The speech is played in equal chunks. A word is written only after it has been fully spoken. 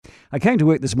I came to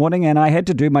work this morning and I had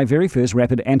to do my very first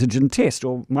rapid antigen test,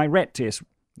 or my RAT test.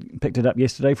 Picked it up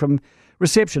yesterday from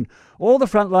reception. All the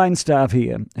frontline staff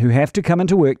here who have to come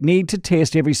into work need to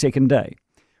test every second day.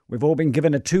 We've all been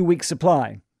given a 2-week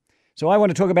supply. So I want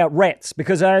to talk about rats,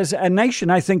 because as a nation,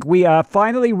 I think we are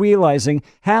finally realizing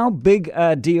how big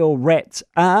a deal rats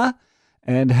are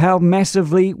and how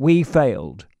massively we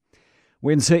failed.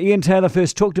 When Sir Ian Taylor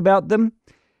first talked about them,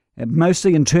 and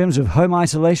mostly in terms of home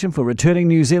isolation for returning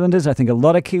New Zealanders, I think a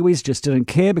lot of Kiwis just didn't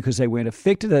care because they weren't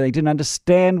affected and they didn't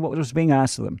understand what was being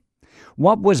asked of them.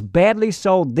 What was badly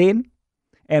sold then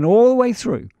and all the way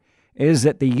through is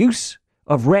that the use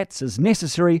of rats is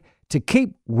necessary to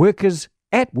keep workers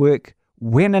at work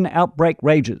when an outbreak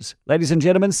rages. Ladies and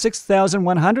gentlemen,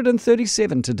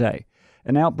 6,137 today.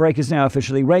 An outbreak is now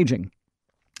officially raging.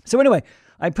 So anyway,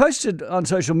 I posted on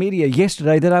social media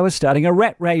yesterday that I was starting a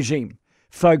rat regime.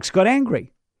 Folks got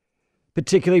angry,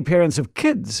 particularly parents of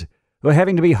kids who are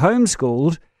having to be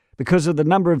homeschooled because of the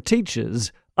number of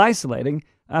teachers isolating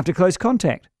after close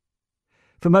contact.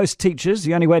 For most teachers,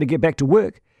 the only way to get back to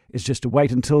work is just to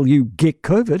wait until you get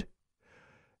COVID.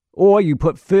 Or you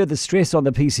put further stress on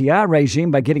the PCR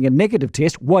regime by getting a negative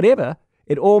test, whatever.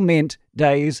 It all meant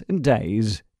days and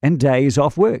days and days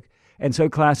off work. And so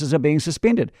classes are being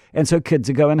suspended. And so kids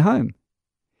are going home.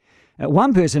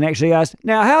 One person actually asked,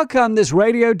 now how come this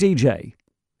radio DJ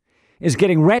is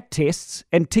getting rat tests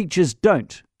and teachers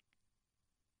don't?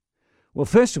 Well,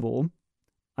 first of all,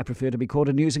 I prefer to be called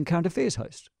a news and current affairs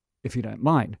host, if you don't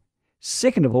mind.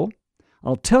 Second of all,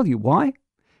 I'll tell you why.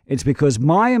 It's because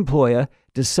my employer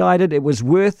decided it was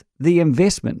worth the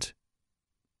investment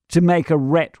to make a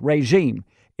rat regime.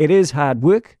 It is hard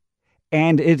work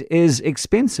and it is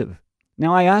expensive.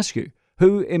 Now I ask you,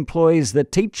 who employs the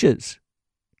teachers?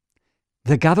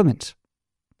 The government.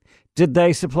 Did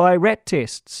they supply rat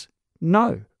tests?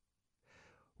 No.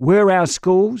 Were our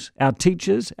schools, our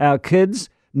teachers, our kids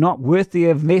not worth the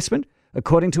investment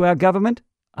according to our government?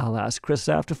 I'll ask Chris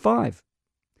after 5.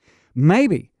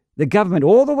 Maybe the government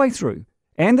all the way through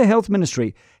and the health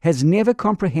ministry has never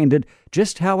comprehended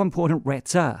just how important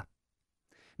rats are.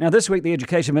 Now this week the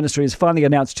Education Ministry has finally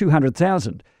announced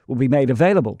 200,000 will be made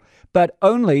available, but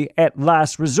only at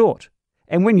last resort.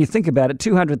 And when you think about it,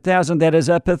 200,000, that is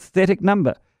a pathetic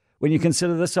number when you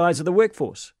consider the size of the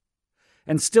workforce.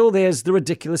 And still there's the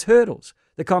ridiculous hurdles,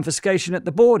 the confiscation at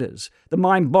the borders, the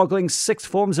mind-boggling 6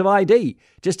 forms of ID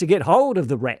just to get hold of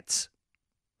the rats.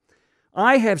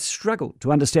 I have struggled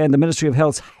to understand the Ministry of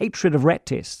Health's hatred of rat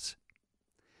tests.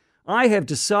 I have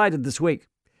decided this week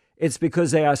it's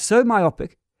because they are so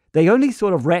myopic, they only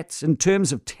thought of rats in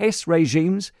terms of test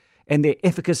regimes and their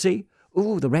efficacy.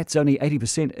 Ooh, the rat's only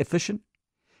 80% efficient.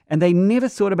 And they never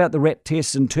thought about the rat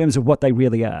tests in terms of what they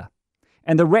really are.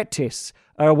 And the rat tests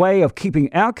are a way of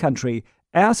keeping our country,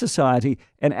 our society,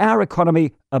 and our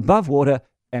economy above water,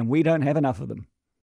 and we don't have enough of them.